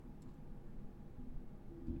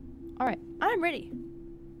All right, I'm ready.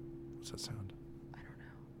 What's that sound? I don't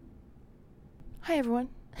know. Hi, everyone.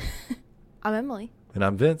 I'm Emily. And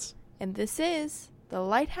I'm Vince. And this is the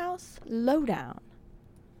Lighthouse Lowdown.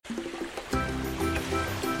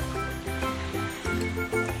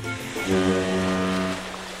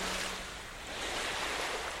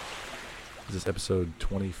 Is this episode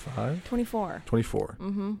 25? 24. 24.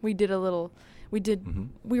 Mm-hmm.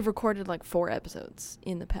 We've recorded like 4 episodes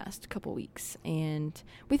in the past couple weeks, and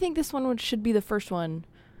we think this one should be the first one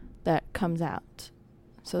that comes out.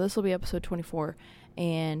 So this will be episode 24,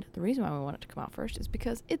 and the reason why we want it to come out first is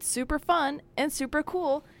because it's super fun and super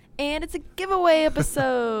cool, and it's a giveaway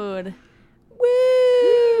episode. Woo!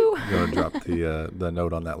 You want to drop the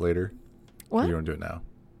note on that later? What? Or you want to do it now?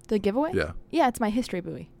 The giveaway? Yeah. Yeah, it's my history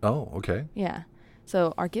buoy. Oh, okay. Yeah.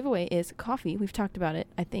 So our giveaway is coffee. We've talked about it,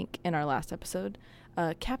 I think, in our last episode.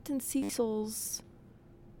 Captain Cecil's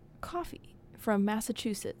coffee from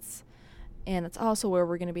Massachusetts. And that's also where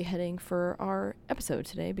we're going to be heading for our episode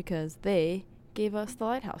today because they gave us the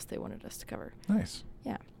lighthouse they wanted us to cover. Nice.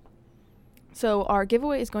 Yeah. So our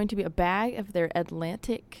giveaway is going to be a bag of their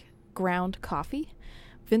Atlantic ground coffee.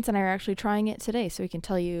 Vince and I are actually trying it today, so we can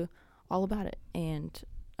tell you all about it. And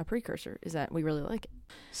a precursor is that we really like it.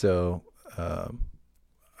 So,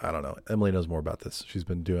 I don't know. Emily knows more about this. She's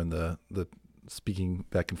been doing the speaking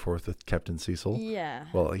back and forth with Captain Cecil. Yeah.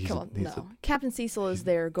 Well, Captain Cecil is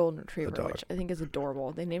their golden retriever, which I think is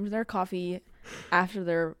adorable. They named their coffee after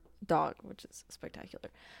their dog, which is spectacular.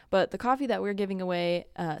 But the coffee that we're giving away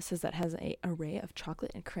says that has an array of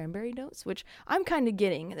chocolate and cranberry notes, which I'm kind of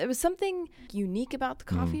getting. There was something unique about the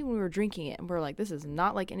coffee when we were drinking it, and we're like, this is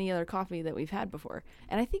not like any other coffee that we've had before.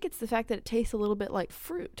 And I think it's the fact that it tastes a little bit like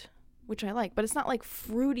fruit, which I like, but it's not like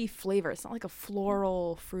fruity flavor. It's not like a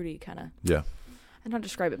floral, fruity kind of. Yeah. I don't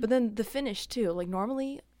describe it. But then the finish too. Like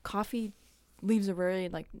normally coffee leaves a very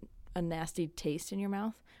like a nasty taste in your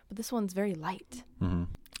mouth, but this one's very light. Mm-hmm.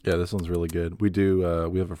 Yeah, this one's really good. We do.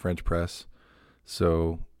 We have a French press,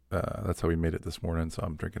 so that's how we made it this morning. So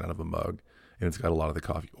I'm drinking out of a mug, and it's got a lot of the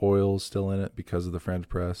coffee oils still in it because of the French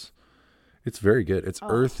press. It's very good. It's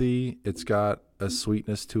earthy. It's got a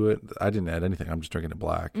sweetness to it. I didn't add anything. I'm just drinking it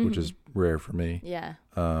black, which is rare for me. Yeah.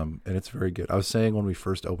 And it's very good. I was saying when we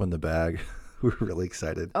first opened the bag, we were really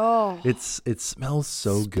excited. Oh, it smells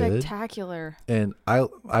so good. Spectacular. And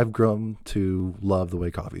I've grown to love the way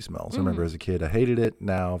coffee smells. I remember as a kid, I hated it.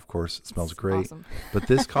 Now, of course, it smells great. Awesome. But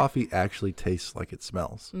this coffee actually tastes like it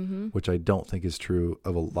smells, which I don't think is true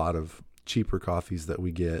of a lot of cheaper coffees that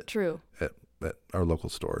we get. True. At our local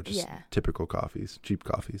store, just typical coffees, cheap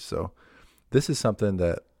coffees. So this is something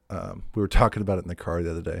that we were talking about it in the car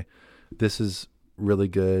the other day. This is really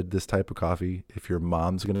good, this type of coffee. If your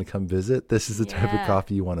mom's going to come visit, this is the type of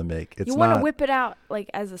coffee you want to make. You want to whip it out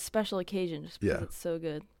like as a special occasion just because it's so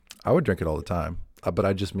good. I would drink it all the time, but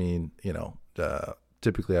I just mean,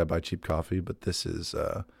 typically I buy cheap coffee, but this is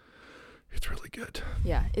it's really good.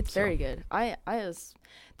 Yeah, it's very good.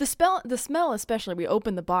 The smell especially, we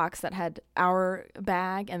opened the box that had our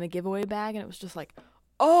bag and the giveaway bag, and it was just like,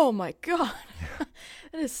 oh my God,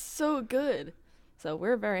 it is so good. So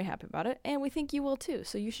we're very happy about it, and we think you will too.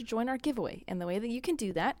 So you should join our giveaway. And the way that you can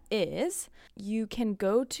do that is you can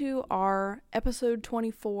go to our episode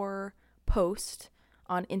 24 post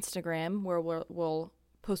on Instagram where we'll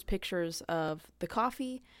post pictures of the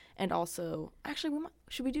coffee, and also, actually,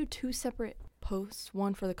 should we do 2 separate posts?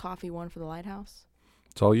 One for the coffee, one for the lighthouse?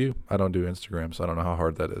 It's all you. I don't do Instagram, so I don't know how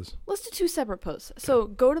hard that is. Let's do 2 separate posts. Okay. So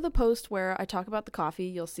go to the post where I talk about the coffee.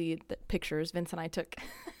 You'll see the pictures Vince and I took.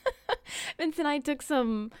 Vince and I took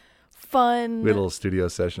some fun. We had a little studio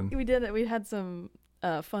session. We did it. We had some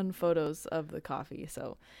fun photos of the coffee.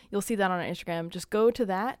 So you'll see that on our Instagram. Just go to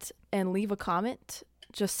that and leave a comment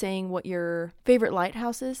just saying what your favorite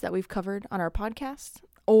lighthouse is that we've covered on our podcast.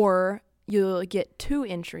 Or you'll get 2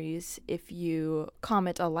 entries if you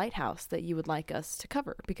comment a lighthouse that you would like us to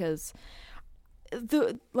cover. Because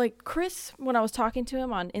Chris, when I was talking to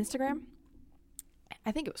him on Instagram,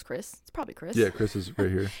 I think it was Chris. It's probably Chris. Yeah, Chris is right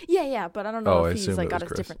here. yeah, but I don't know if he's got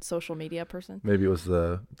a different social media person. Maybe it was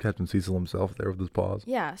the Captain Cecil himself there with his paws.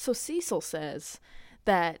 Yeah, so Cecil says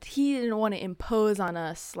that he didn't want to impose on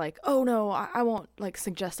us like, oh no, I won't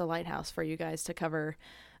suggest a lighthouse for you guys to cover.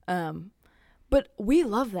 But we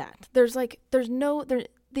love that.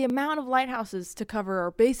 The amount of lighthouses to cover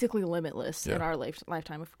are basically limitless in our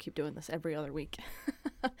lifetime if we keep doing this every other week.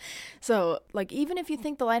 So, even if you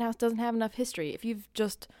think the lighthouse doesn't have enough history, if you've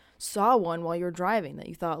just saw one while you're driving that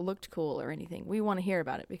you thought looked cool or anything, we want to hear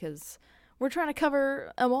about it because we're trying to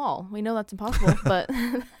cover them all. We know that's impossible, but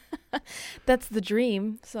that's the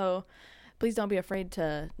dream. So please don't be afraid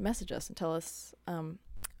to message us and tell us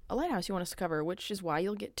a lighthouse you want us to cover, which is why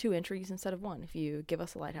you'll get 2 entries instead of 1 if you give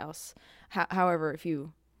us a lighthouse. However, if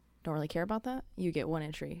you don't really care about that, you get 1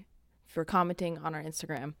 entry for commenting on our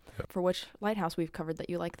Instagram for which lighthouse we've covered that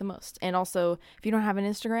you like the most. And also, if you don't have an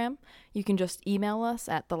Instagram, you can just email us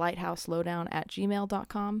at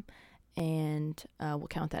thelighthouselowdown@gmail.com, and we'll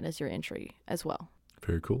count that as your entry as well.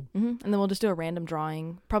 Very cool. And then we'll just do a random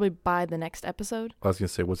drawing probably by the next episode. I was going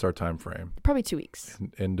to say, what's our time frame? Probably 2 weeks.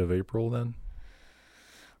 End of April then?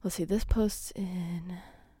 Let's see. This posts in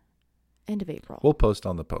end of April. We'll post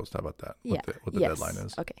on the post. How about that? Yeah. What the deadline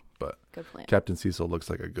is. Okay. But good plan. Captain Cecil looks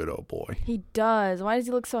like a good old boy. He does. Why does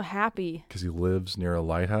he look so happy? Because he lives near a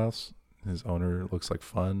lighthouse. His owner looks like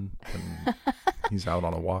fun, and he's out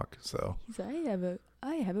on a walk. So he's like,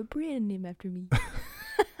 I have a brand name after me.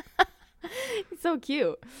 He's so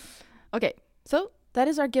cute. Okay, so that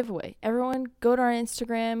is our giveaway. Everyone, go to our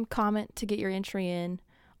Instagram, comment to get your entry in,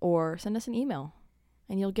 or send us an email,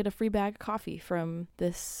 and you'll get a free bag of coffee from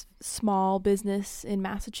this small business in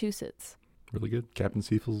Massachusetts. Really good. Captain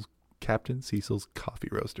Cecil's Coffee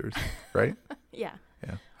Roasters, right? Yeah.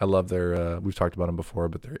 Yeah. I love their, we've talked about them before,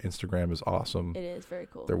 but their Instagram is awesome. It is very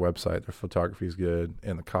cool. Their website, their photography is good,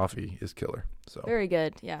 and the coffee is killer. So very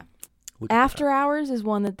good, yeah. Look at After that. Hours is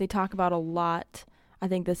one that they talk about a lot. I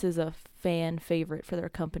think this is a fan favorite for their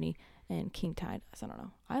company. And King Tide, I don't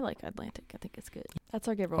know. I like Atlantic. I think it's good. That's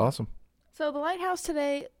our giveaway. Awesome. So the lighthouse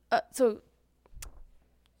today, so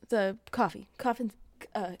the Captain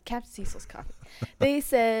Cecil's coffee. They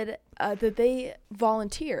said that they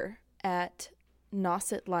volunteer at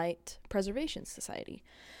Nauset Light Preservation Society.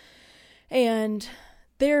 And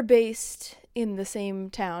they're based in the same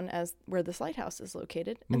town as where this lighthouse is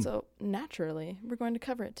located. And so naturally, we're going to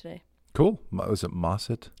cover it today. Cool. Was it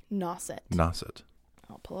Nauset? Nauset.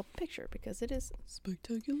 I'll pull up a picture because it is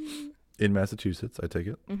spectacular. In Massachusetts, I take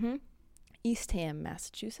it? Mm-hmm. Eastham,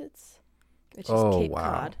 Massachusetts, which is Cape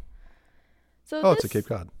Cod. So it's a Cape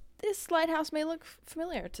Cod. This lighthouse may look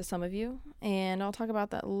familiar to some of you, and I'll talk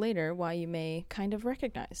about that later, why you may kind of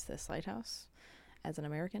recognize this lighthouse as an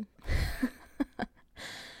American.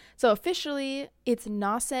 So officially, it's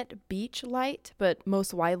Nauset Beach Light, but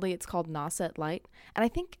most widely it's called Nauset Light. And I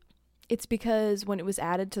think it's because when it was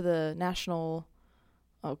added to the national...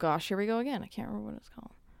 Oh gosh, here we go again. I can't remember what it's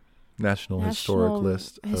called. National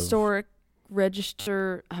Historic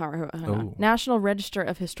Register... National Register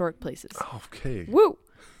of Historic Places. Okay. Woo!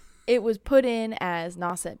 It was put in as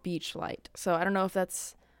Nauset Beach Light. So I don't know if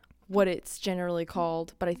that's what it's generally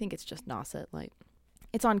called, but I think it's just Nauset Light.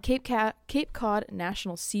 It's on Cape Cod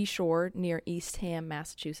National Seashore near Eastham,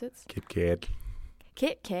 Massachusetts. Cape Cod.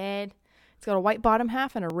 It's got a white bottom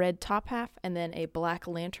half and a red top half, and then a black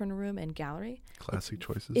lantern room and gallery. Classic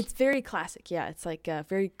choices. It's very classic, yeah. It's like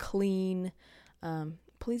very clean,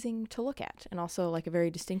 pleasing to look at, and also like a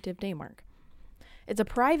very distinctive day mark. It's a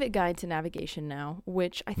private guide to navigation now,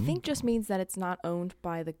 which I think just means that it's not owned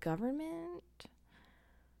by the government.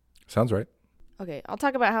 Sounds right. Okay, I'll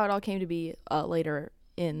talk about how it all came to be later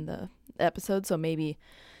in the episode, so maybe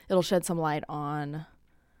it'll shed some light on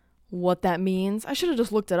what that means. I should have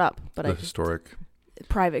just looked it up, but historic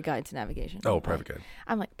private guide to navigation. Oh, private guide.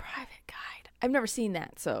 I'm like, private guide. I've never seen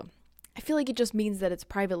that, so I feel like it just means that it's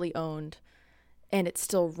privately owned and it's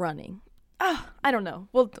still running. I don't know.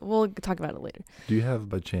 We'll talk about it later. Do you have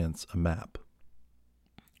by chance a map?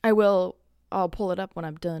 I will. I'll pull it up when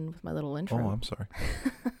I'm done with my little intro. Oh, I'm sorry.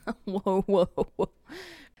 Whoa.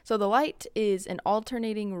 So the light is an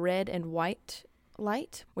alternating red and white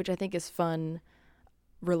light, which I think is fun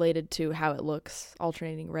related to how it looks,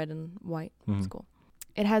 alternating red and white. It's cool.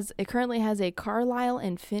 It currently has a Carlisle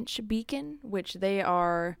and Finch beacon, which they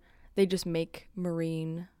just make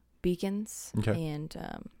marine beacons. Okay. And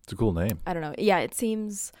it's a cool name. I don't know. Yeah, it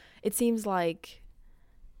seems like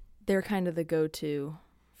they're kind of the go-to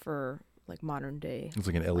for like modern day. It's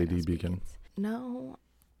like an LED beacon. Beacons. No,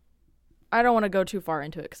 I don't want to go too far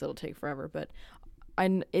into it because it'll take forever. But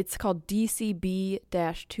it's called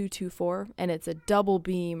DCB-224, and it's a double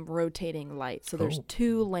beam rotating light. So there's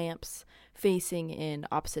 2 lamps facing in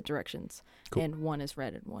opposite directions, and one is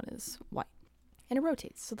red and one is white, and it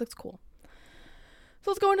rotates. So that's cool. So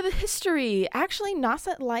let's go into the history. Actually,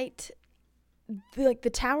 Nauset Light, the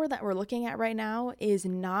tower that we're looking at right now is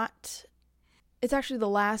not. It's actually the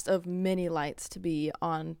last of many lights to be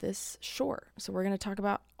on this shore. So we're going to talk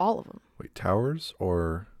about all of them. Wait, towers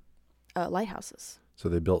or? Lighthouses. So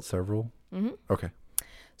they built several? Mm-hmm. Okay.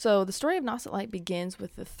 So the story of Nauset Light begins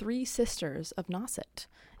with the 3 sisters of Nauset.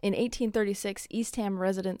 In 1836, Eastham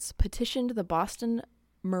residents petitioned the Boston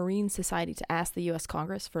Marine Society to ask the U.S.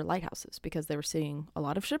 Congress for lighthouses because they were seeing a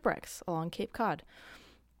lot of shipwrecks along Cape Cod.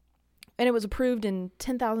 And it was approved, and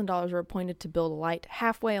 $10,000 were appointed to build a light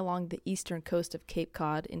halfway along the eastern coast of Cape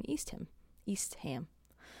Cod in Eastham.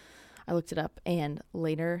 I looked it up, and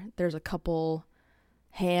later there's a couple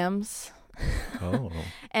hams. Oh.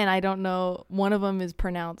 And I don't know, one of them is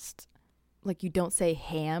pronounced like you don't say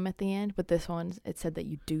ham at the end, but this one, it said that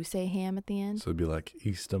you do say ham at the end. So it'd be like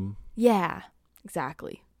Eastham. Yeah,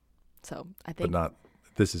 exactly. So I think. But not,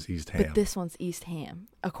 this is East Ham. But this one's East Ham,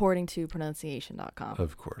 according to pronunciation.com.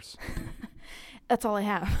 Of course. That's all I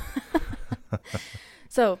have.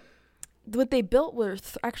 So what they built were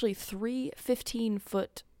actually 3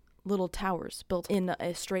 15-foot little towers built in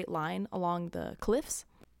a straight line along the cliffs,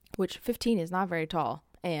 which 15 is not very tall.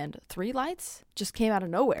 And 3 lights just came out of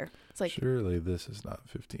nowhere. It's like, surely this is not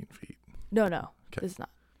 15 feet. No. Okay. This is not.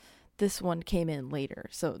 This one came in later.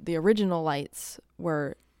 So the original lights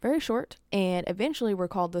were very short and eventually were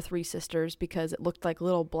called the Three Sisters because it looked like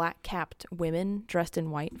little black-capped women dressed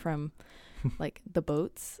in white from like the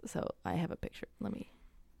boats. So I have a picture.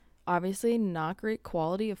 Obviously not great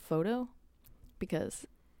quality of photo because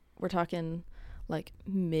we're talking like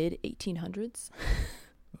mid 1800s.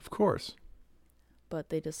 Of course. But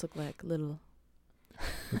they just look like little...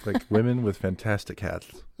 Look like women with fantastic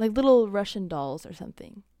hats. Like little Russian dolls or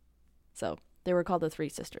something. So they were called the Three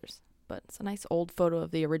Sisters. But it's a nice old photo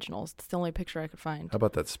of the originals. It's the only picture I could find. How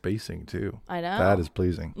about that spacing, too? I know. That is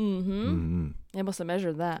pleasing. Mm-hmm. They must have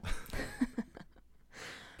measured that.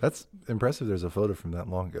 That's impressive. There's a photo from that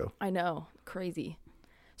long ago. I know. Crazy.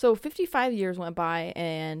 So 55 years went by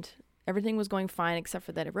and everything was going fine except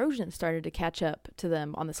for that erosion started to catch up to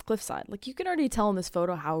them on this cliffside. Like you can already tell in this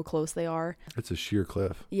photo how close they are. It's a sheer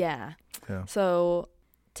cliff. Yeah. So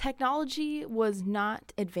technology was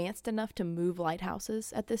not advanced enough to move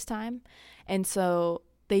lighthouses at this time. And so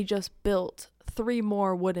they just built 3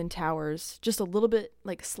 more wooden towers, just a little bit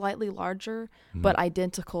like slightly larger, but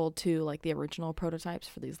identical to like the original prototypes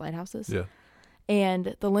for these lighthouses. Yeah.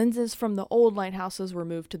 And the lenses from the old lighthouses were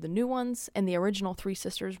moved to the new ones, and the original Three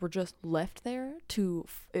Sisters were just left there to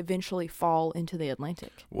eventually fall into the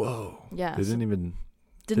Atlantic. Whoa. Yeah. They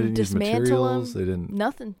didn't dismantle them. They didn't.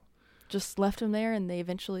 Nothing. Just left them there, and they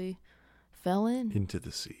eventually fell into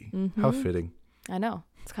the sea. Mm-hmm. How fitting. I know.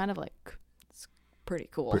 It's kind of like, it's pretty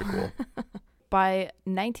cool. Pretty cool. By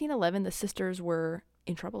 1911, the sisters were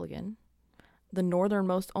in trouble again. The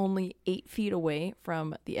northernmost only 8 feet away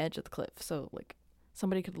from the edge of the cliff. So, like,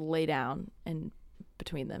 somebody could lay down and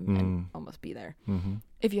between them and almost be there. Mm-hmm.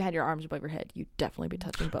 If you had your arms above your head, you'd definitely be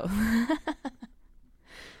touching both.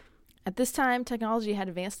 At this time, technology had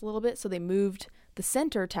advanced a little bit, so they moved the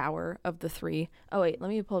center tower of the 3. Oh, wait, let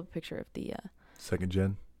me pull up a picture of the... second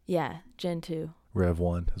gen? Yeah, Gen 2. Rev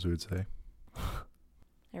 1, as we would say.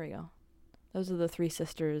 There we go. Those are the Three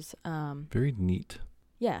Sisters. Very neat.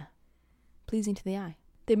 Yeah. Pleasing to the eye.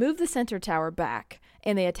 They moved the center tower back,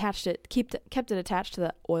 and they attached it, kept it attached to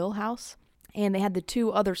the oil house, and they had the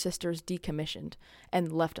 2 other sisters decommissioned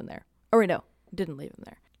and left them there. Oh, wait, no, didn't leave them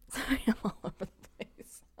there. Sorry, I'm all over the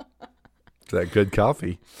place. It's that good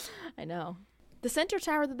coffee. I know. The center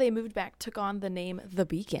tower that they moved back took on the name The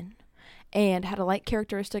Beacon and had a light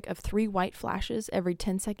characteristic of 3 white flashes every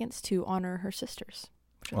 10 seconds to honor her sisters,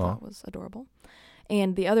 which I thought was adorable.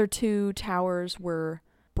 And the other 2 towers were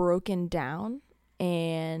broken down,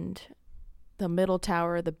 and the middle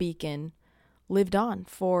tower, the Beacon, lived on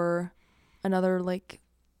for another like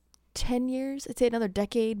 10 years. I'd say another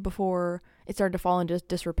decade before it started to fall into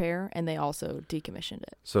disrepair, and they also decommissioned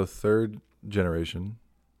it. So 3rd generation,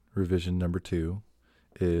 revision number 2,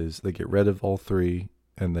 is they get rid of all 3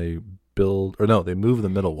 and they they move the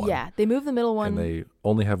middle one. Yeah, they move the middle one. And they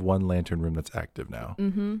only have 1 lantern room that's active now.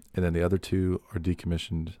 Mm-hmm. And then the other 2 are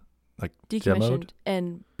decommissioned, like demoed?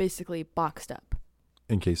 And basically boxed up.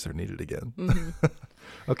 In case they're needed again. Mm-hmm.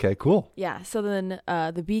 Okay, cool. Yeah, so then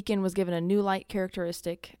the Beacon was given a new light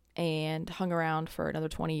characteristic and hung around for another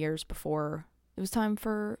 20 years before it was time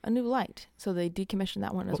for a new light. So they decommissioned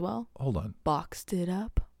that one as well. Hold on. Boxed it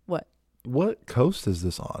up. What coast is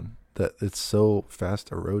this on that it's so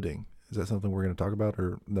fast eroding? Is that something we're going to talk about,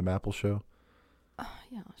 or the map will show?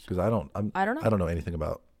 Yeah. Because I don't know. I don't know anything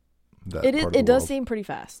about that. It does seem pretty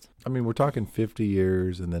fast. I mean, we're talking 50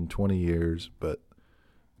 years and then 20 years, but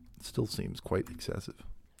it still seems quite excessive.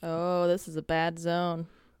 Oh, this is a bad zone.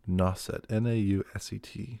 Nauset,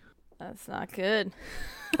 Nauset. That's not good.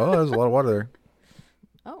 Oh, there's a lot of water there.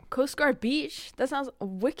 Oh, Coast Guard Beach. That sounds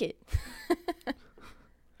wicked.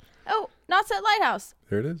 Oh, Nauset Lighthouse.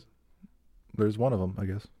 There it is. There's one of them, I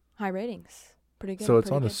guess. High ratings. Pretty good. So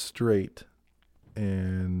it's on a straight,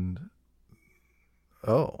 and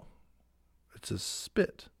it's a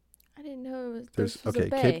spit. I didn't know it was. There's this was a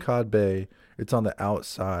bay. Cape Cod Bay. It's on the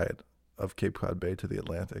outside of Cape Cod Bay to the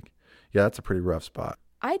Atlantic. Yeah, that's a pretty rough spot.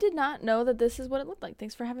 I did not know that this is what it looked like.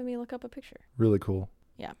 Thanks for having me look up a picture. Really cool.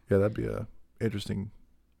 Yeah. Yeah, that'd be a interesting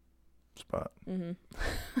spot. Mm-hmm.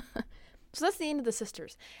 So that's the end of the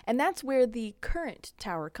Sisters. And that's where the current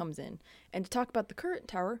tower comes in. And to talk about the current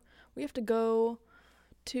tower, we have to go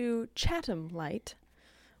to Chatham Light,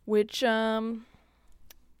 which, let's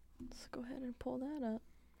go ahead and pull that up.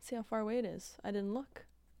 See how far away it is. I didn't look.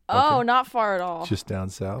 Okay. Oh, not far at all. Just down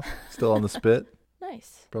south. Still on the spit.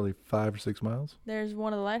 Nice. Probably 5 or 6 miles. There's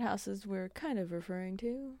one of the lighthouses we're kind of referring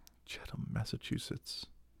to. Chatham, Massachusetts.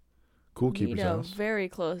 Cool keeper's house. Very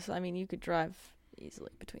close. I mean, you could drive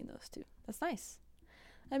easily between those two. That's nice.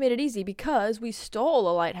 I made it easy because we stole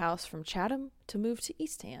a lighthouse from Chatham to move to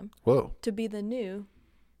Eastham. Whoa. To be the new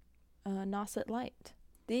Nauset light.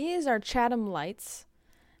 These are Chatham lights,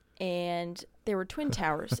 and they were twin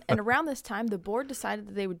towers. And around this time, the board decided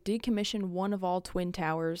that they would decommission one of all twin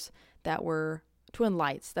towers that were twin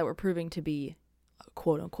lights that were proving to be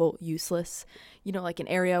quote unquote useless. You know, like an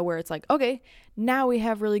area where it's like, okay, now we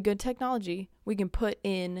have really good technology. We can put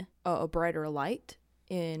in a brighter light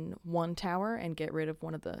in one tower and get rid of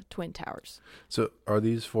one of the twin towers. So are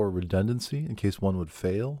these for redundancy in case one would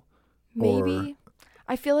fail? Maybe.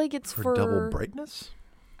 I feel like it's for double brightness?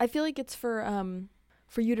 I feel like it's for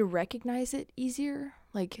you to recognize it easier.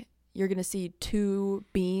 Like you're going to see two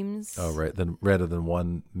beams. Oh, right. Then rather than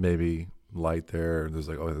one maybe light there, there's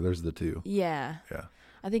like, oh, there's the two. Yeah. Yeah.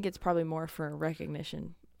 I think it's probably more for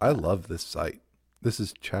recognition. I love this site. This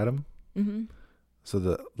is Chatham. Mm-hmm. So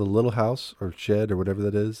the little house or shed or whatever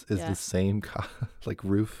that is Yeah. the same like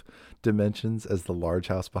roof dimensions as the large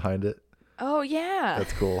house behind it. Oh, yeah.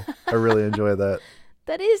 That's cool. I really enjoy that.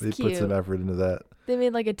 That is They cute. put some effort into that. They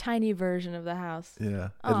made like a tiny version of the house. Yeah.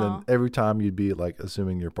 Aw. And then every time you'd be like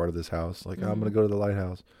assuming you're part of this house, like, I'm going to go to the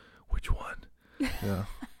lighthouse. Which one? Yeah.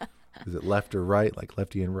 Is it left or right? Like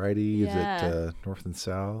lefty and righty? Yeah. Is it north and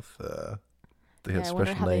south? They had I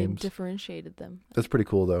wonder special how names. they differentiated them. That's pretty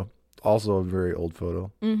cool though. Also a very old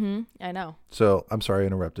photo. Mm-hmm. I know. So I'm sorry I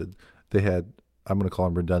interrupted. They had, I'm going to call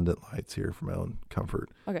them redundant lights here for my own comfort.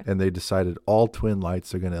 Okay. And they decided all twin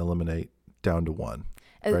lights are going to eliminate down to one.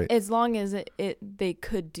 Right. As long as they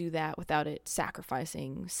could do that without it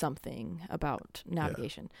sacrificing something about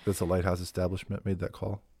navigation. Yeah. That's a lighthouse establishment made that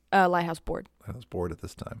call. Lighthouse board. Lighthouse board at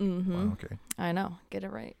this time. Mm-hmm. Wow, okay. I know. Get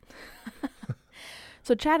it right.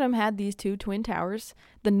 So Chatham had these two twin towers,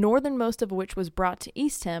 the northernmost of which was brought to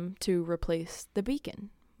Eastham to replace the beacon,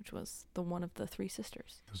 which was the one of the three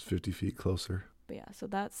sisters. It was 50 feet closer. But yeah, so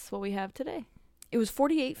that's what we have today. It was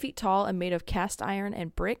 48 feet tall and made of cast iron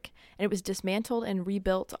and brick, and it was dismantled and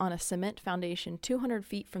rebuilt on a cement foundation 200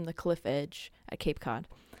 feet from the cliff edge at Cape Cod.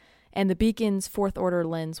 And the beacon's fourth order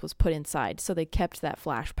lens was put inside, so they kept that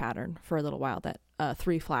flash pattern for a little while, that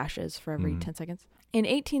 3 flashes for every 10 seconds. In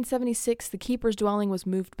 1876, the keeper's dwelling was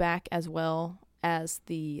moved back as well as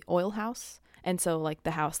the oil house. And so like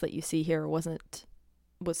the house that you see here was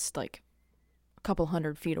like a couple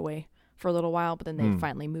 100 feet away for a little while, but then they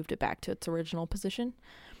finally moved it back to its original position.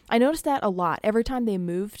 I noticed that a lot. Every time they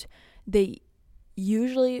moved, they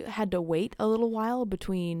usually had to wait a little while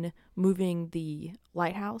between moving the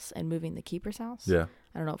lighthouse and moving the keeper's house. Yeah.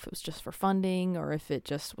 I don't know if it was just for funding or if it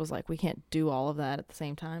just was like, we can't do all of that at the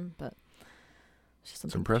same time, but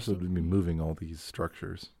It's impressive to be moving all these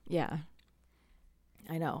structures. Yeah.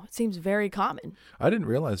 I know. It seems very common. I didn't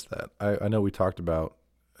realize that. I know we talked about,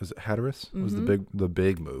 is it Hatteras? Was the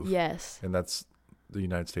big move. Yes. And that's the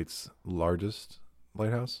United States' largest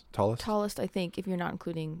lighthouse? Tallest, I think, if you're not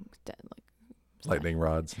including lightning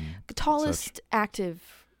rods and tallest such. Active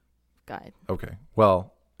guide. Okay.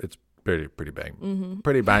 Well, it's pretty bang.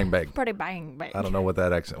 Pretty bang bang. Pretty bang bang. I don't know what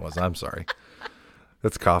that accent was. I'm sorry.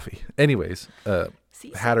 That's coffee. Anyways,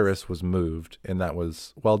 Hatteras was moved, and that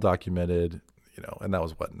was well documented, and that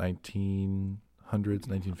was what, 1900s,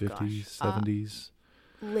 1950s, 70s?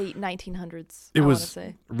 Late 1900s, It I was want to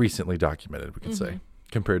say. recently documented, we could say,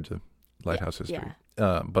 compared to lighthouse history.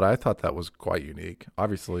 Yeah. But I thought that was quite unique.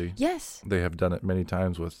 Obviously, Yes. they have done it many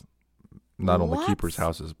times with not only keepers'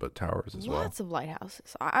 houses, but towers as well. Lots of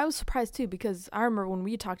lighthouses. I was surprised, too, because I remember when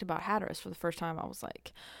we talked about Hatteras for the first time, I was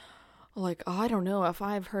like, I don't know if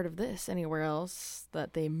I've heard of this anywhere else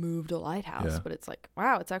that they moved a lighthouse. Yeah. But it's like,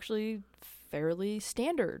 wow, it's actually fairly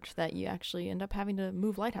standard that you actually end up having to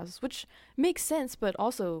move lighthouses, which makes sense. But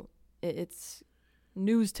also it's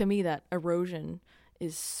news to me that erosion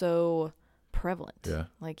is so prevalent. Yeah.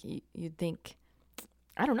 Like you'd think,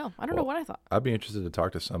 I don't know. I don't know what I thought. I'd be interested to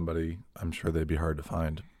talk to somebody. I'm sure they'd be hard to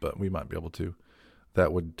find, but we might be able to.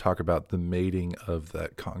 That would talk about the mating of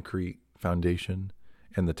that concrete foundation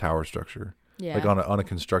and the tower structure. Yeah. Like on a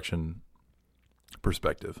construction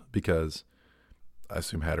perspective, because I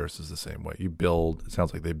assume Hatteras is the same way. It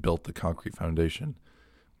sounds like they built the concrete foundation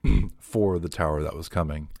for the tower that was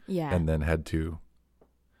coming. Yeah. And then had to,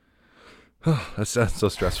 that sounds so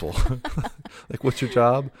stressful. Like, what's your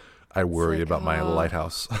job? I worry like, about my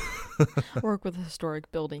lighthouse. Work with historic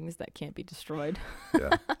buildings that can't be destroyed.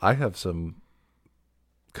 Yeah. I have some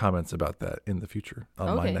comments about that in the future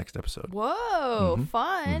on my next episode. Whoa,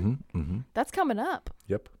 fun. That's coming up.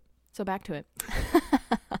 Yep. So back to it.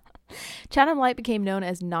 Chatham Light became known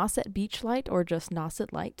as Nauset Beach Light, or just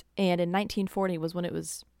Nauset Light, and in 1940 was when it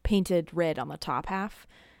was painted red on the top half,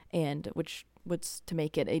 and which was to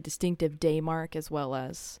make it a distinctive day mark as well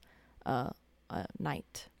as a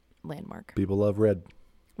night landmark. People love red.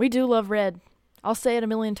 We do love red. I'll say it a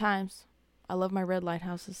million times. I love my red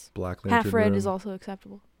lighthouses. Black lantern Half red room. is also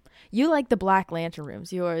acceptable. You like the black lantern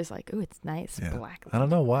rooms. You always like, ooh, it's nice. Yeah. Black lantern. I don't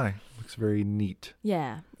know why. Looks very neat.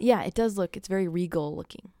 Yeah. Yeah, it does look. It's very regal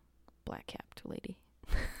looking. Black capped lady.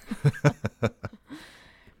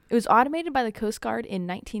 It was automated by the Coast Guard in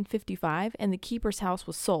 1955, and the keeper's house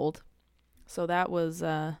was sold. So that was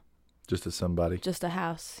just as somebody. just a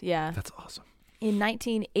house. Yeah. That's awesome. In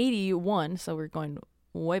 1981, so we're going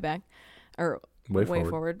way back, or Way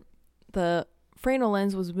forward, the Fresnel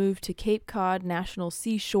lens was moved to Cape Cod National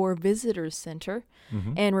Seashore Visitors Center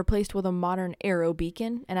and replaced with a modern arrow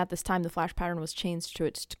beacon. And at this time, the flash pattern was changed to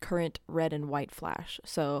its current red and white flash.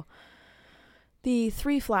 So the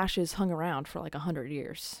 3 flashes hung around for like 100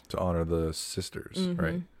 years. To honor the sisters,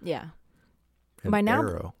 right? Yeah. And By now,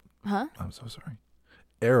 Arrow. huh? I'm so sorry.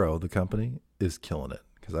 Arrow, the company, is killing it,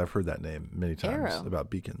 because I've heard that name many times Arrow. about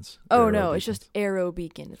beacons. Oh, Arrow no, beacons. it's just arrow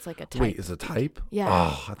beacon. It's like a type. Wait, is it a type? Yeah.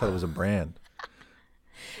 Oh, I thought it was a brand.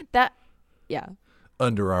 Yeah.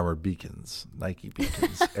 Under Armour beacons, Nike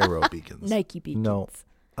beacons, Arrow beacons. Nike beacons. No,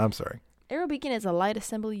 I'm sorry. Arrow beacon is a light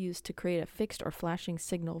assembly used to create a fixed or flashing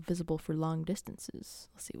signal visible for long distances.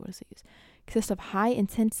 Let's see, what does it use? Consists of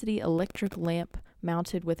high-intensity electric lamp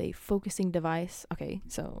mounted with a focusing device. Okay,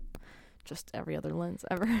 so just every other lens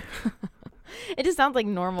ever. It just sounds like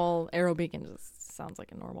normal arrow beacon. Just sounds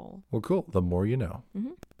like a normal. Well, cool. The more you know.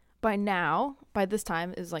 By this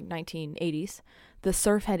time, it was like 1980s, the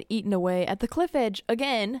surf had eaten away at the cliff edge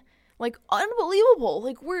again. Like, unbelievable.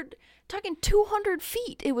 Like, we're talking 200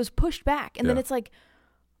 feet. It was pushed back. And then it's like,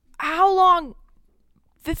 how long?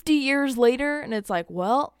 50 years later? And it's like,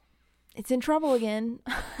 well, it's in trouble again.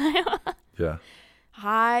 Yeah.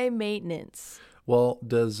 High maintenance. Well,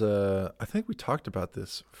 does I think we talked about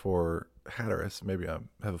this for Hatteras. Maybe I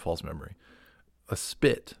have a false memory. A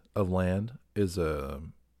spit of land is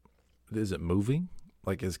it moving?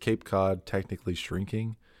 Like, is Cape Cod technically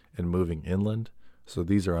shrinking and moving inland? So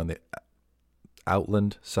these are on the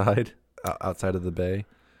outland side, outside of the bay,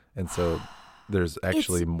 and so there's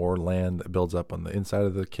actually more land that builds up on the inside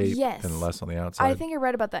of the cape and less on the outside. I think I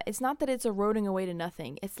read about that. It's not that it's eroding away to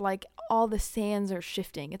nothing. It's like all the sands are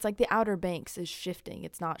shifting. It's like the Outer Banks is shifting.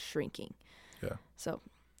 It's not shrinking. Yeah. So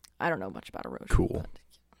I don't know much about erosion. Cool.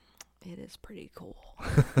 But it is pretty cool.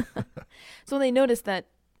 So when they noticed that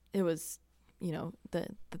it was,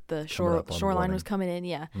 the shoreline was coming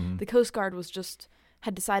in, the Coast Guard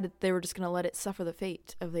had decided they were just going to let it suffer the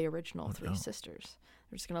fate of the original 3 sisters.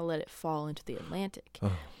 They're just going to let it fall into the Atlantic.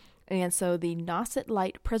 Oh. And so the Nauset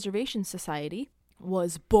Light Preservation Society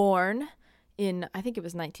was born in, I think it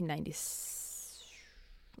was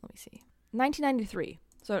 1993.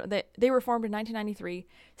 So they were formed in 1993,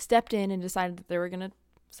 stepped in and decided that they were going to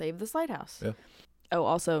save this lighthouse. Yeah. Oh,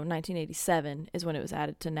 also 1987 is when it was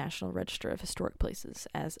added to National Register of Historic Places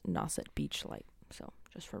as Nauset Beach Light. So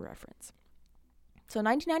just for reference. So in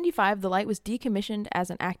 1995, the light was decommissioned as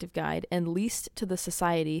an active guide and leased to the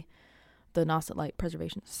society, the Nauset Light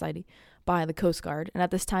Preservation Society, by the Coast Guard. And at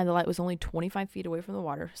this time, the light was only 25 feet away from the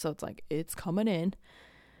water. So it's like, it's coming in.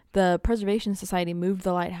 The Preservation Society moved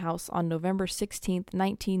the lighthouse on November 16th,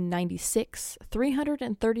 1996,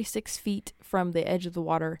 336 feet from the edge of the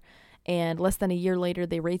water. And less than a year later,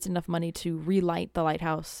 they raised enough money to relight the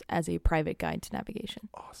lighthouse as a private guide to navigation.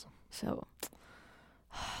 Awesome.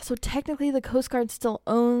 So technically, the Coast Guard still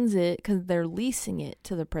owns it because they're leasing it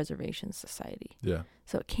to the Preservation Society. Yeah.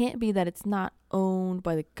 So it can't be that it's not owned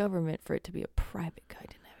by the government for it to be a private guide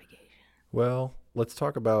to navigation. Well, let's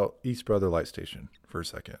talk about East Brother Light Station for a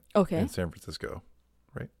second. Okay. In San Francisco,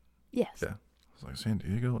 right? Yes. Yeah. I was like, San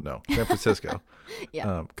Diego? No, San Francisco.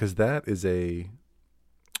 Yeah. Because that is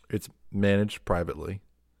it's managed privately,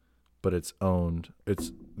 but it's owned.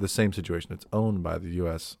 It's the same situation. It's owned by the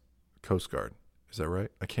U.S. Coast Guard. Is that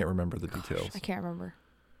right? I can't remember the details. I can't remember.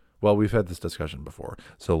 Well, we've had this discussion before.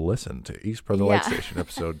 So listen to East Brother Light Station,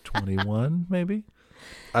 episode 21, maybe?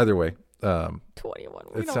 Either way, 21.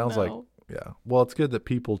 It sounds like, yeah. Well, it's good that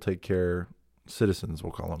people take care, citizens,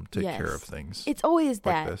 we'll call them, take care of things. It's always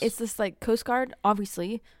like that. this. It's this like Coast Guard,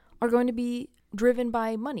 obviously, are going to be driven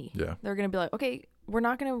by money. Yeah. They're going to be like, okay, we're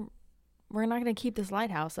not going to keep this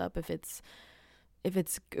lighthouse up if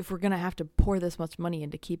we're going to have to pour this much money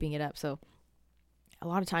into keeping it up. So a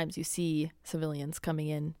lot of times you see civilians coming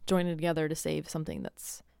in, joining together to save something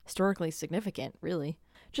that's historically significant, really.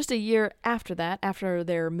 Just a year after that, after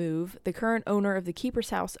their move, the current owner of the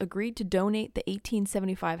Keeper's House agreed to donate the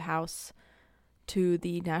 1875 house to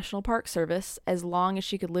the National Park Service as long as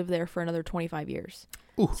she could live there for another 25 years.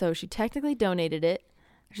 Ooh. So she technically donated it.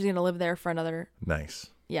 She's going to live there for another... Nice.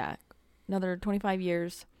 Yeah, another 25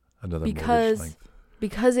 years. Another mortgage length.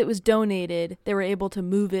 Because it was donated, they were able to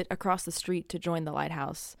move it across the street to join the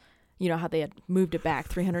lighthouse. You know how they had moved it back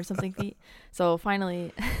 300 something feet? So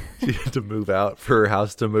finally... She had to move out for her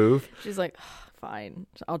house to move. She's like, oh, fine,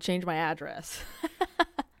 I'll change my address.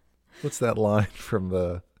 What's that line from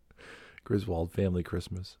the Griswold Family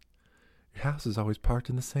Christmas? Your house is always parked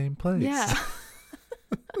in the same place. Yeah.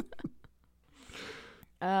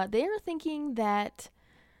 They are thinking that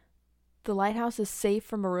the lighthouse is safe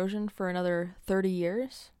from erosion for another 30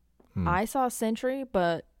 years. I saw a century,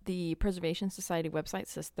 but the Preservation Society website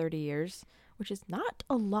says 30 years, which is not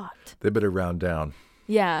a lot. They better round down.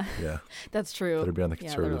 Yeah. Yeah. That's true. Better be on the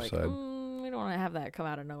conservative side. We don't want to have that come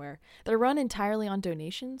out of nowhere. They're run entirely on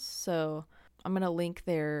donations, so I'm going to link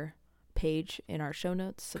their page in our show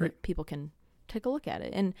notes so that people can take a look at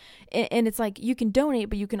it. And it's like you can donate,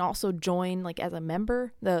 but you can also join like as a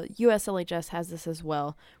member. The USLHS has this as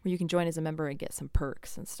well, where you can join as a member and get some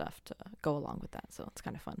perks and stuff to go along with that. So it's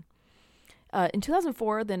kind of fun. In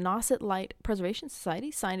 2004, the Nauset Light Preservation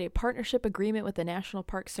Society signed a partnership agreement with the National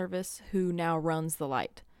Park Service, who now runs the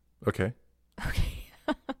light. Okay. Okay.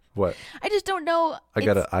 What? I just don't know. I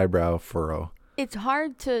got an eyebrow furrow. It's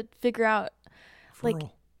hard to figure out. Furl. Like,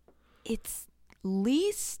 it's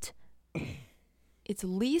leased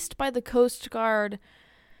by the Coast Guard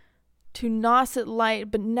to Nauset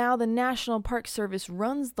Light, but now the National Park Service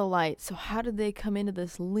runs the light. So how did they come into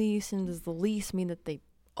this lease? And does the lease mean that they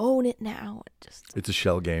own it now? It's a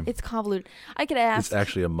shell game. It's convoluted. I could ask. It's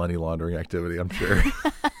actually a money laundering activity, I'm sure.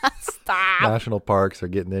 Stop. National parks are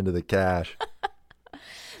getting into the cash.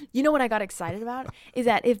 You know what I got excited about is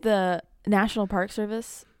that if the National Park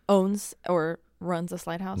Service owns or runs this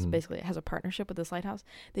lighthouse, basically it has a partnership with this lighthouse,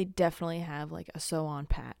 they definitely have like a sew-on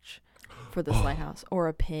patch for this lighthouse or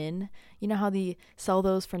a pin. You know how they sell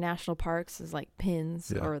those for national parks as like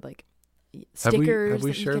pins or like stickers. Have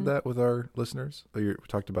we shared that with our listeners? We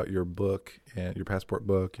talked about your book and your passport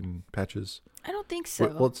book and patches. I don't think so.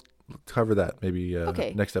 Well, let's cover that maybe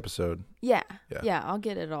okay. Next episode. Yeah, I'll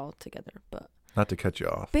get it all together. But not to cut you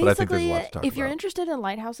off, basically, but I think there's a lot to talk about. If you're interested in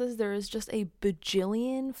lighthouses, there is just a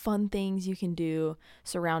bajillion fun things you can do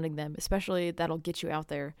surrounding them, especially that'll get you out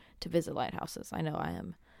there to visit lighthouses. I know I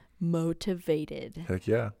am motivated. Heck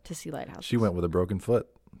yeah. To see lighthouses. She went with a broken foot.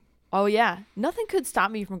 Oh, yeah. Nothing could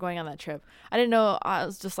stop me from going on that trip. I didn't know. I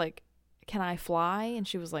was just like, can I fly? And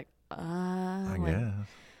she was like, I guess.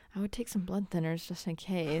 I would take some blood thinners just in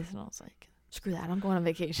case. And I was like, screw that. I'm going on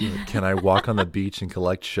vacation. Can I walk on the beach and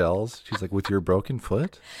collect shells? She's like, with your broken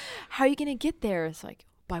foot? How are you going to get there? It's like,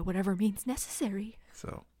 by whatever means necessary.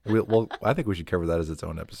 So, I think we should cover that as its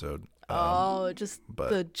own episode. Just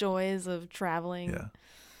the joys of traveling. Yeah.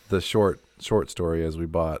 The short story is we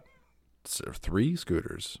bought 3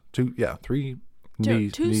 scooters. Two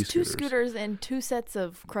scooters and 2 sets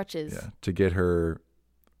of crutches. Yeah, to get her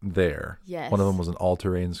there. Yes. One of them was an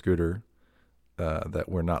all-terrain scooter that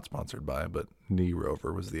we're not sponsored by, but Knee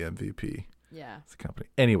Rover was the MVP. Yeah. It's the company.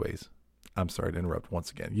 Anyways, I'm sorry to interrupt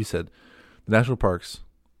once again. You said the national parks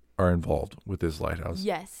are involved with this lighthouse.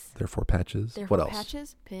 Yes. Therefore patches. What else?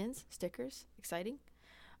 Patches, pins, stickers. Exciting.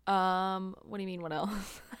 What do you mean, what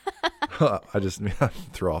else? I just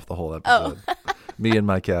throw off the whole episode. Me and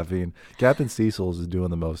my caffeine. Captain Cecil's is doing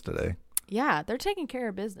the most today. Yeah, they're taking care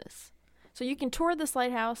of business. So you can tour this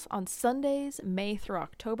lighthouse on Sundays, May through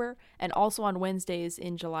October, and also on Wednesdays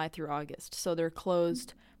in July through August. So they're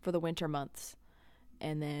closed for the winter months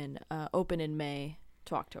and then open in May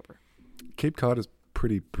to October. Cape Cod is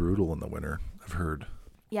pretty brutal in the winter, I've heard.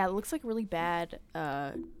 Yeah, it looks like really bad.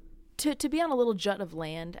 To be on a little jut of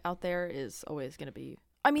land out there is always going to be...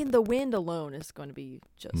 I mean, the wind alone is going to be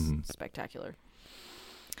just spectacular.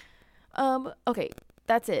 Okay,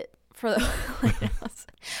 that's it for the lighthouse.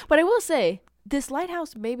 But I will say, this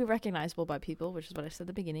lighthouse may be recognizable by people, which is what I said at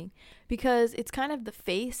the beginning, because it's kind of the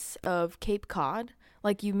face of Cape Cod.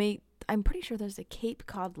 Like I'm pretty sure there's a Cape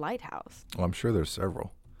Cod lighthouse. Well, I'm sure there's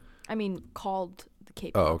several. I mean, called the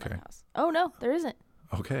Cape Oh, Cod okay. Lighthouse. Oh, no, there isn't.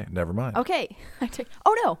 Okay, never mind. Okay.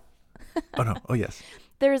 Oh, no. Oh, no. Oh, yes.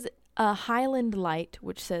 There's a Highland Light,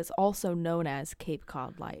 which says also known as Cape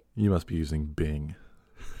Cod Light. You must be using Bing.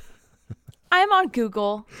 I'm on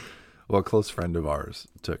Google. Well, a close friend of ours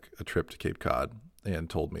took a trip to Cape Cod and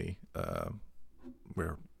told me we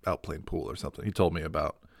were out playing pool or something. He told me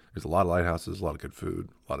about there's a lot of lighthouses, a lot of good food,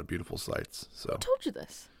 a lot of beautiful sights. So Who told you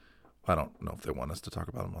this? I don't know if they want us to talk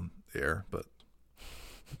about them on the air, but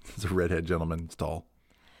it's a redhead gentleman. It's tall.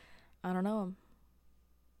 I don't know him.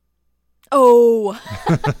 Oh.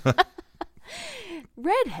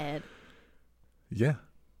 Redhead. Yeah.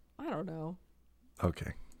 I don't know.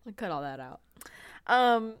 Okay. I'll cut all that out.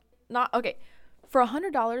 Not okay. For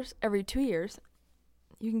 $100 every 2 years,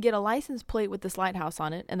 you can get a license plate with this lighthouse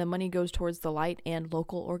on it, and the money goes towards the light and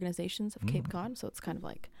local organizations of Cape Cod. So it's kind of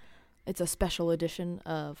like it's a special edition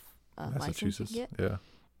of Massachusetts. license you get. Yeah.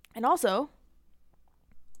 And also,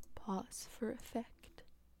 pause for effect.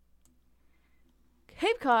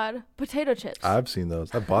 Cape Cod potato chips. I've seen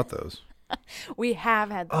those. I bought those. We have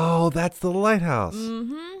had those. Oh, that's the lighthouse.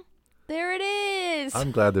 Mm-hmm. There it is.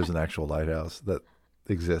 I'm glad there's an actual lighthouse that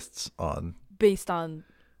exists on, Based on,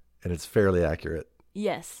 and it's fairly accurate.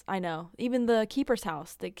 yes, I know. Even the keeper's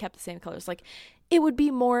house, they kept the same colors. Like, it would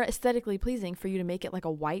be more aesthetically pleasing for you to make it like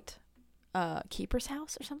a white keeper's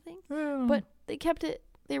house or something. But they kept it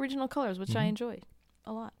the original colors, which I enjoyed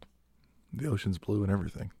a lot. The ocean's blue and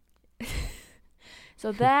everything.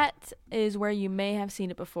 So that is where you may have seen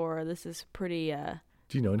it before. This is pretty,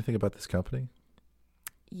 Do you know anything about this company?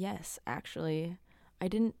 yes, actually. I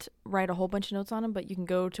didn't write a whole bunch of notes on them, but you can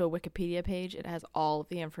go to a Wikipedia page. It has all of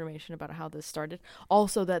the information about how this started.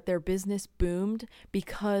 Also, that their business boomed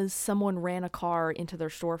because someone ran a car into their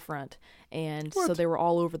storefront, and so they were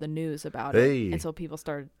all over the news about it. And so people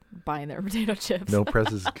started buying their potato chips. No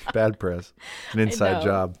press is bad press. An inside know.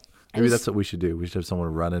 job. Maybe that's what we should do. We should have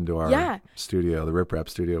someone run into our studio, the Rip Rap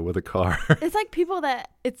studio, with a car. It's like people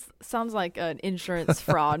that it sounds like an insurance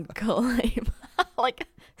fraud claim, like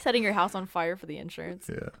setting your house on fire for the insurance.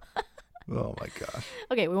 Yeah. Oh my gosh.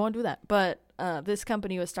 Okay, we won't do that. But this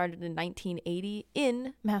company was started in 1980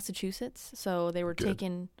 in Massachusetts, so they were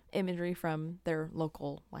taking imagery from their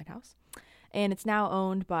local lighthouse, and it's now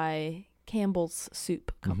owned by Campbell's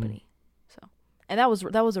Soup Company. So, and that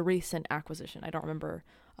was a recent acquisition. I don't remember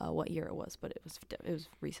what year it was, but it was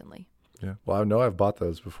recently. Yeah. Well, I know I've bought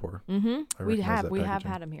those before. Mm-hmm. We have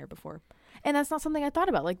had them here before, and that's not something I thought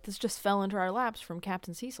about. Like, this just fell into our laps from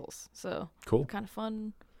Captain Cecil's. So cool. Kind of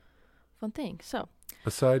fun thing. So A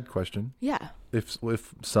side question: yeah, if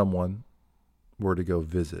someone were to go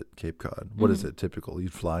visit Cape Cod, what is it typical?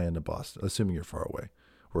 You'd fly into Boston, assuming you're far away.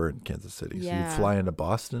 We're in Kansas City, so you'd fly into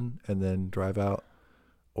Boston and then drive out.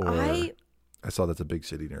 Or I saw that's a big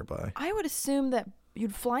city nearby. I would assume that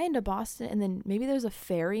you'd fly into Boston, and then maybe there's a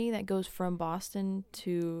ferry that goes from Boston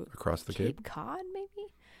to across the Cape Cod,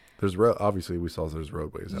 maybe? There's obviously we saw there's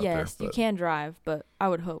roadways out there. Yes, you can drive, but I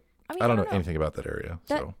would hope. I don't know anything about that area,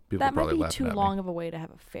 so people that probably might be laughing too at long me. of a way to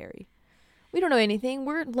have a ferry. We don't know anything.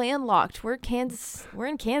 We're landlocked. We're Kansas. We're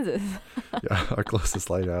in Kansas. Yeah, our closest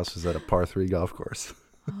lighthouse is at a par 3 golf course.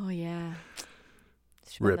 Oh yeah.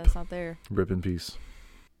 Rip. That's not there. Rip in peace.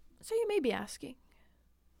 So you may be asking,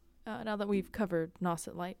 now that we've covered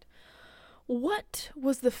Nauset Light, what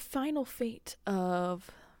was the final fate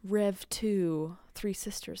of Rev 2, Three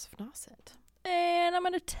Sisters of Nauset? And I'm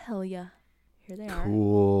going to tell you. Here they are.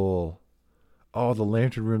 Cool. Oh, the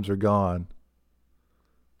lantern rooms are gone.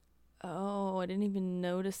 Oh, I didn't even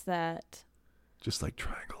notice that. Just like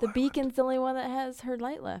Triangle The Island. beacon's the only one that has her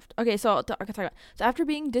light left. Okay, so I can talk about. So after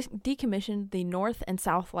being decommissioned, the north and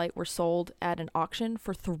south light were sold at an auction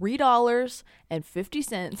for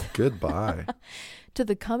 $3.50. Goodbye. To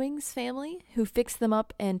the Cummings family, who fixed them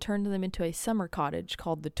up and turned them into a summer cottage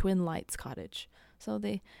called the Twin Lights Cottage. So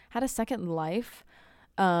they had a second life.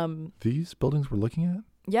 These buildings we're looking at?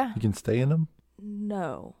 Yeah. You can stay in them?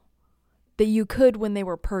 No. That you could when they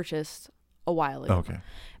were purchased a while ago. Okay.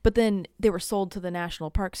 But then they were sold to the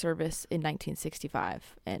National Park Service in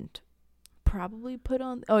 1965 and probably put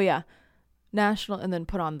on, national, and then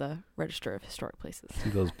put on the Register of Historic Places.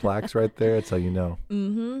 See those plaques right there? That's how you know.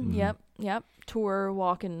 Mm-hmm. Yep. Tour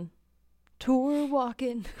walking.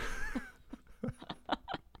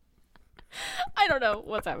 I don't know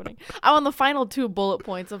what's happening. I'm on the final 2 bullet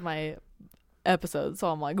points of my episode, so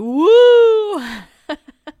I'm like, woo!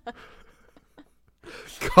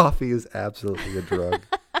 Coffee is absolutely a drug.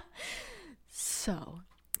 So,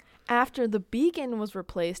 after the beacon was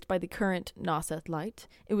replaced by the current Nauset light,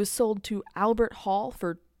 it was sold to Albert Hall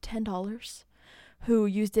for $10 who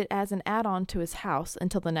used it as an add-on to his house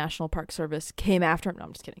until the National Park Service came after him. No,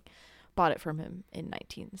 I'm just kidding. Bought it from him in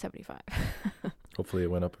 1975. Hopefully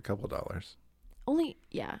it went up a couple dollars. I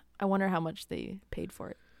wonder how much they paid for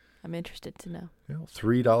it. I'm interested to know.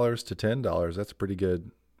 $3 to $10. That's a pretty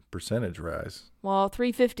good percentage rise. Well,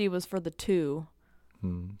 $3.50 was for the two.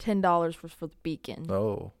 $10 was for the beacon.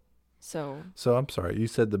 Oh. So I'm sorry. You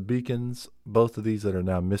said the beacons, both of these that are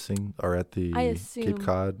now missing, are at the Cape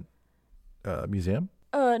Cod Museum?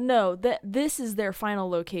 No, this is their final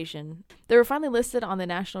location. They were finally listed on the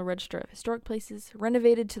National Register of Historic Places,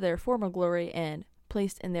 renovated to their former glory, and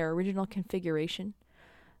placed in their original configuration.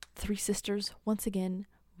 Three sisters, once again,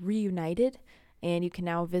 reunited, and you can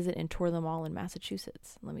now visit and tour them all in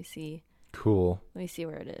Massachusetts. Let me see. Cool. Let me see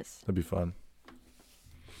where it is. That'd be fun.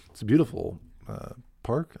 It's a beautiful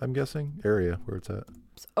park, I'm guessing, area where it's at.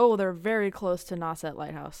 Oh, they're very close to Nauset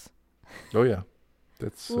Lighthouse. Oh, yeah.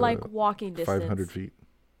 That's like walking distance. 500 feet.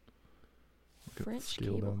 Look at the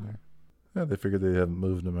steel cable. down there. Yeah, they figured they haven't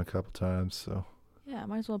moved them a couple times, so. Yeah,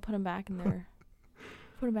 might as well put them back in their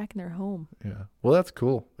home. Yeah. Well, that's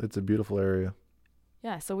cool. It's a beautiful area.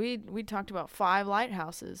 Yeah, so we talked about 5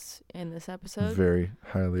 lighthouses in this episode. Very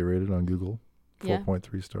highly rated on Google.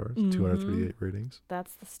 4.3 stars, Mm-hmm. 238 ratings.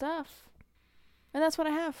 That's the stuff. And that's what I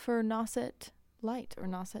have for Nauset Light or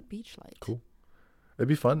Nauset Beach Light. Cool. It'd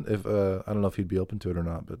be fun if, I don't know if he'd be open to it or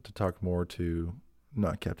not, but to talk more to,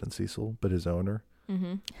 not Captain Cecil, but his owner.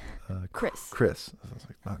 Mm-hmm. Chris. I was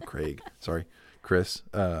like, not Craig. Sorry. Chris,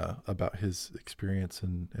 about his experience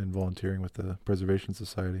in volunteering with the Preservation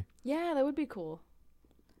Society. Yeah, that would be cool.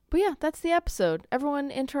 But yeah, that's the episode. Everyone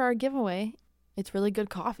enter our giveaway. It's really good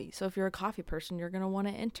coffee. So if you're a coffee person, you're going to want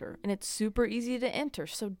to enter. And it's super easy to enter,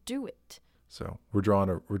 so do it. So we're drawing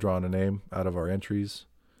a name out of our entries.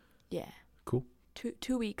 Yeah. Cool.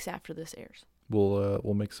 2 weeks after this airs. We'll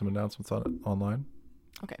make some announcements on it online.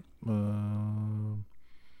 Okay.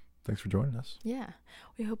 Thanks for joining us. Yeah.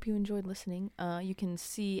 We hope you enjoyed listening. You can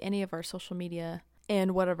see any of our social media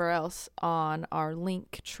and whatever else on our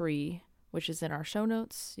link tree, which is in our show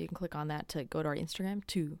notes. You can click on that to go to our Instagram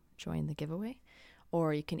to join the giveaway.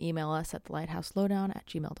 Or you can email us at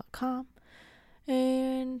thelighthouselowdown@gmail.com.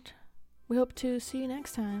 And we hope to see you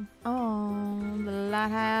next time on the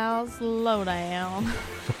Lighthouse Lowdown.